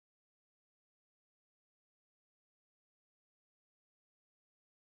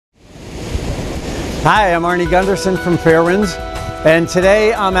Hi, I'm Arnie Gundersen from Fairewinds, and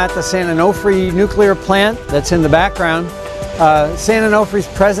today I'm at the San Onofre nuclear plant that's in the background. San Onofre is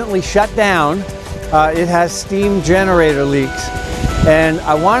presently shut down. It has steam generator leaks, and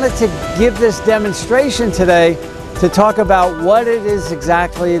I wanted to give this demonstration today to talk about what it is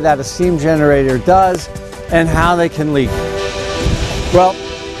exactly that a steam generator does and how they can leak. Well,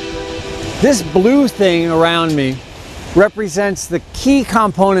 this blue thing around me represents the key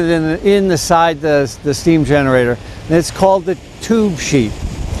component in the side the steam generator, and it's called the tube sheet.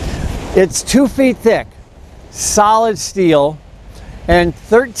 It's 2 feet thick, solid steel, and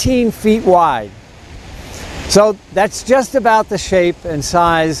 13 feet wide. So that's just about the shape and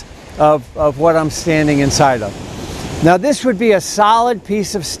size of what I'm standing inside of. Now this would be a solid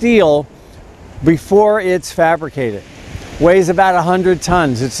piece of steel before it's fabricated. Weighs about 100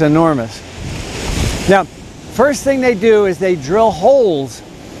 tons, it's enormous. Now, first thing they do is they drill holes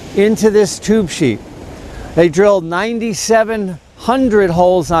into this tube sheet. They drilled 9,700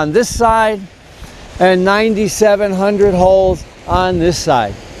 holes on this side and 9,700 holes on this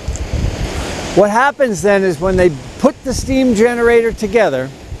side. What happens then is when they put the steam generator together,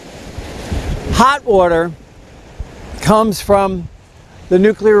 hot water comes from the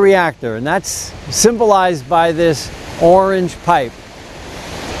nuclear reactor, and that's symbolized by this orange pipe.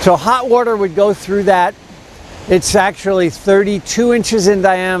 So hot water would go through that. It's actually 32 inches in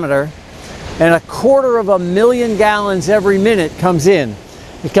diameter, and 250,000 gallons every minute comes in.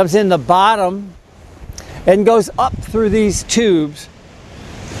 It comes in the bottom and goes up through these tubes,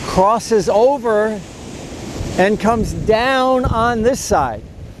 crosses over, and comes down on this side.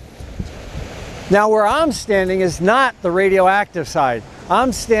 Now where I'm standing is not the radioactive side.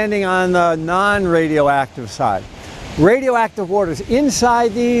 I'm standing on the non-radioactive side. Radioactive water is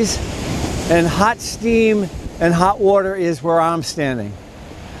inside these, and hot steam and hot water is where I'm standing.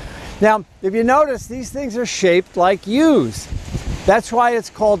 Now, if you notice, these things are shaped like U's. That's why it's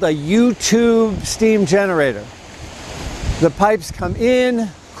called a U-tube steam generator. The pipes come in,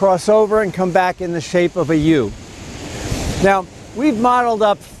 cross over, and come back in the shape of a U. Now, we've modeled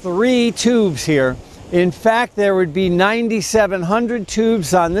up 3 tubes here. In fact, there would be 9,700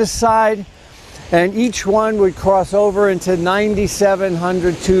 tubes on this side, and each one would cross over into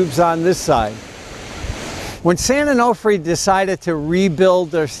 9,700 tubes on this side. When San Onofre decided to rebuild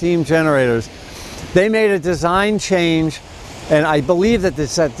their steam generators, they made a design change, and I believe that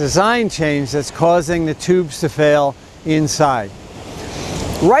it's that design change that's causing the tubes to fail inside.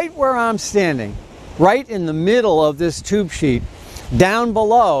 Right where I'm standing, right in the middle of this tube sheet, down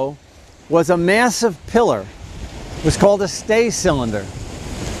below was a massive pillar. It was called a stay cylinder.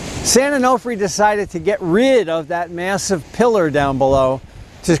 San Onofre decided to get rid of that massive pillar down below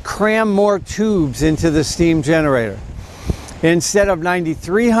to cram more tubes into the steam generator. Instead of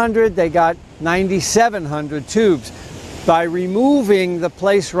 9,300, they got 9,700 tubes. By removing the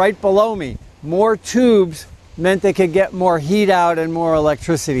place right below me, more tubes meant they could get more heat out and more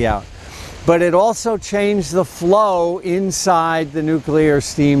electricity out. But it also changed the flow inside the nuclear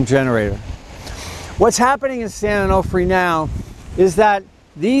steam generator. What's happening in San Onofre now is that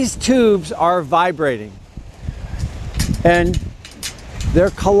these tubes are vibrating, and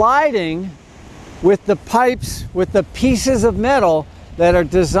they're colliding with the pipes, with the pieces of metal that are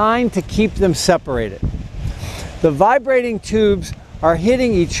designed to keep them separated. The vibrating tubes are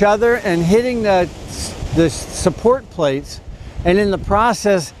hitting each other and hitting the support plates, and in the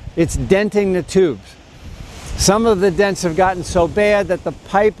process it's denting the tubes. Some of the dents have gotten so bad that the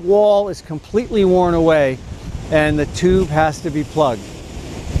pipe wall is completely worn away and the tube has to be plugged.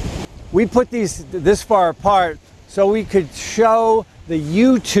 We put these this far apart so we could show the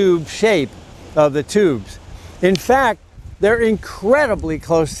U-tube shape of the tubes. In fact, they're incredibly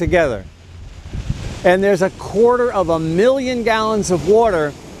close together. And there's 250,000 gallons of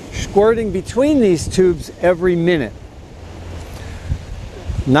water squirting between these tubes every minute.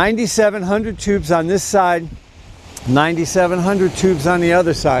 9,700 tubes on this side, 9,700 tubes on the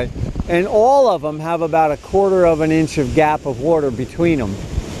other side, and all of them have about 1/4 of an inch of gap of water between them.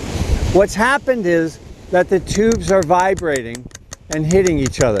 What's happened is that the tubes are vibrating and hitting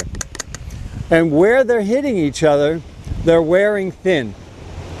each other. And where they're hitting each other, they're wearing thin.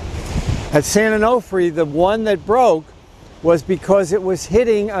 At San Onofre, the one that broke was because it was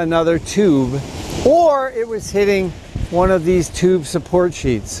hitting another tube, or it was hitting one of these tube support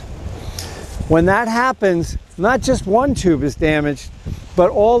sheets. When that happens, not just one tube is damaged, but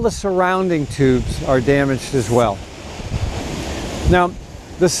all the surrounding tubes are damaged as well. Now,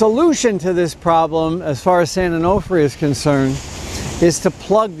 the solution to this problem, as far as San Onofre is concerned, is to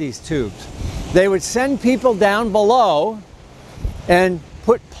plug these tubes. They would send people down below and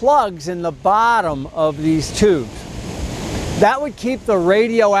put plugs in the bottom of these tubes. That would keep the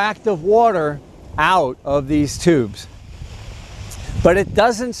radioactive water out of these tubes. But it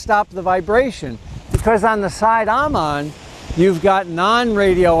doesn't stop the vibration, because on the side I'm on, you've got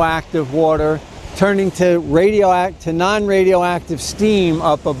non-radioactive water turning to non-radioactive steam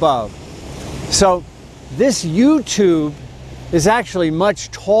up above. So this U-tube is actually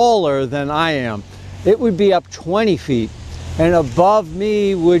much taller than I am. It would be up 20 feet, and above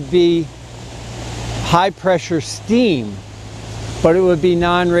me would be high pressure steam, but it would be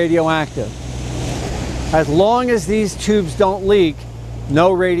non-radioactive. As long as these tubes don't leak,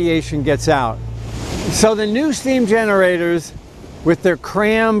 no radiation gets out. So the new steam generators with their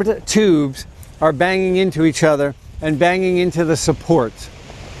crammed tubes are banging into each other and banging into the supports.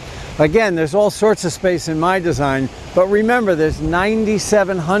 Again, there's all sorts of space in my design, but remember, there's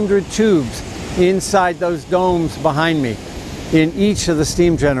 9,700 tubes inside those domes behind me in each of the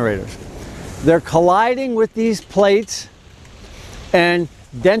steam generators. They're colliding with these plates and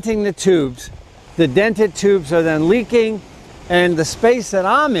denting the tubes. The dented tubes are then leaking, and the space that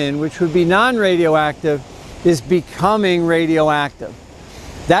I'm in, which would be non-radioactive, is becoming radioactive.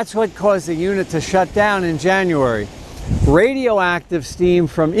 That's what caused the unit to shut down in January. Radioactive steam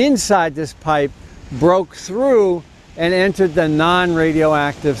from inside this pipe broke through and entered the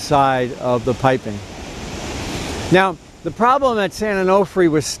non-radioactive side of the piping. Now, the problem at San Onofre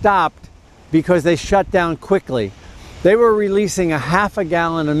was stopped because they shut down quickly. They were releasing 1/2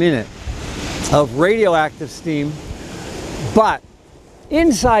 gallon a minute of radioactive steam, but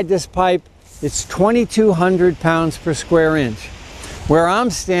inside this pipe, it's 2,200 pounds per square inch. Where I'm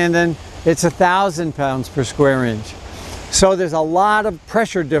standing, it's 1,000 pounds per square inch. So there's a lot of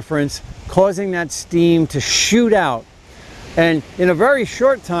pressure difference causing that steam to shoot out. And in a very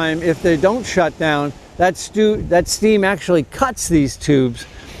short time, if they don't shut down, that steam actually cuts these tubes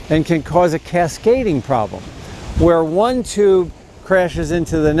and can cause a cascading problem, where one tube crashes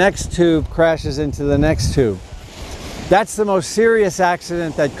into the next tube, crashes into the next tube. That's the most serious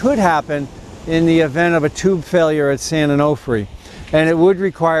accident that could happen in the event of a tube failure at San Onofre, and it would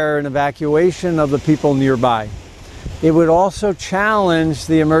require an evacuation of the people nearby. It would also challenge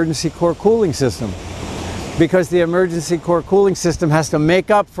the emergency core cooling system, because the emergency core cooling system has to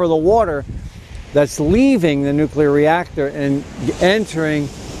make up for the water that's leaving the nuclear reactor and entering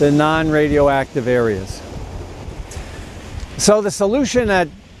the non-radioactive areas. So the solution at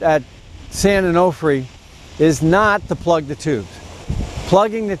San Onofre is not to plug the tubes.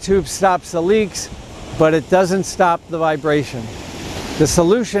 Plugging the tubes stops the leaks, but it doesn't stop the vibration. The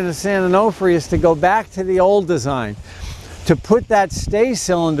solution at San Onofre is to go back to the old design, to put that stay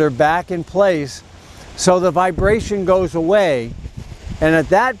cylinder back in place so the vibration goes away, and at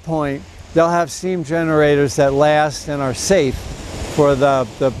that point they'll have steam generators that last and are safe for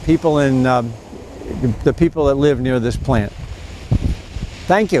the people that live near this plant.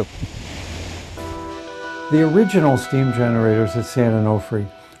 Thank you. The original steam generators at San Onofre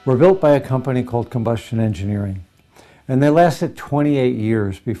were built by a company called Combustion Engineering, and they lasted 28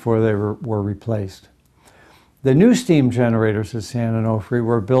 years before they were replaced. The new steam generators at San Onofre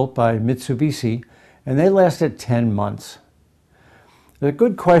were built by Mitsubishi, and they lasted 10 months. The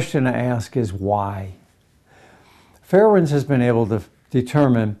good question to ask is why? Fairewinds has been able to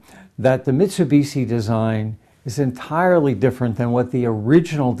determine that the Mitsubishi design is entirely different than what the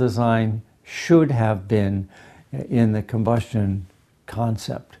original design should have been in the combustion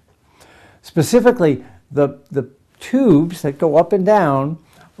concept. Specifically, the tubes that go up and down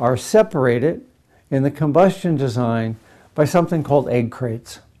are separated in the combustion design by something called egg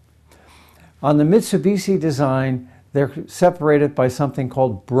crates. On the Mitsubishi design, they're separated by something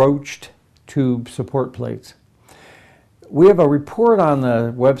called broached tube support plates. We have a report on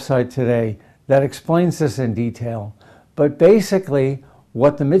the website today that explains this in detail, but basically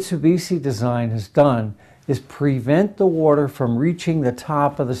what the Mitsubishi design has done is prevent the water from reaching the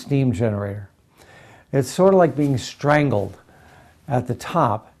top of the steam generator. It's sort of like being strangled at the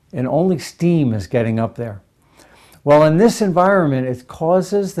top, and only steam is getting up there. Well, in this environment, it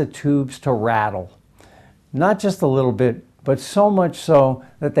causes the tubes to rattle. Not just a little bit, but so much so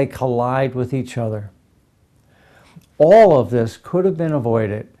that they collide with each other. All of this could have been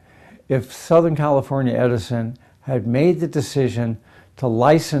avoided if Southern California Edison had made the decision to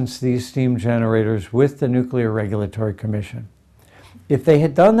license these steam generators with the Nuclear Regulatory Commission. If they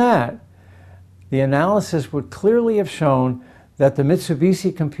had done that, the analysis would clearly have shown that the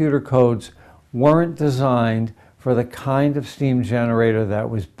Mitsubishi computer codes weren't designed for the kind of steam generator that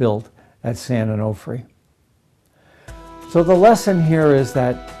was built at San Onofre. So the lesson here is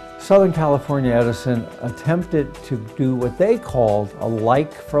that Southern California Edison attempted to do what they called a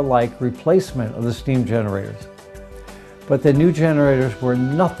like-for-like replacement of the steam generators. But the new generators were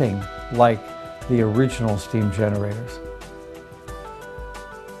nothing like the original steam generators.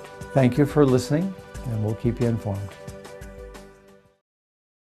 Thank you for listening, and we'll keep you informed.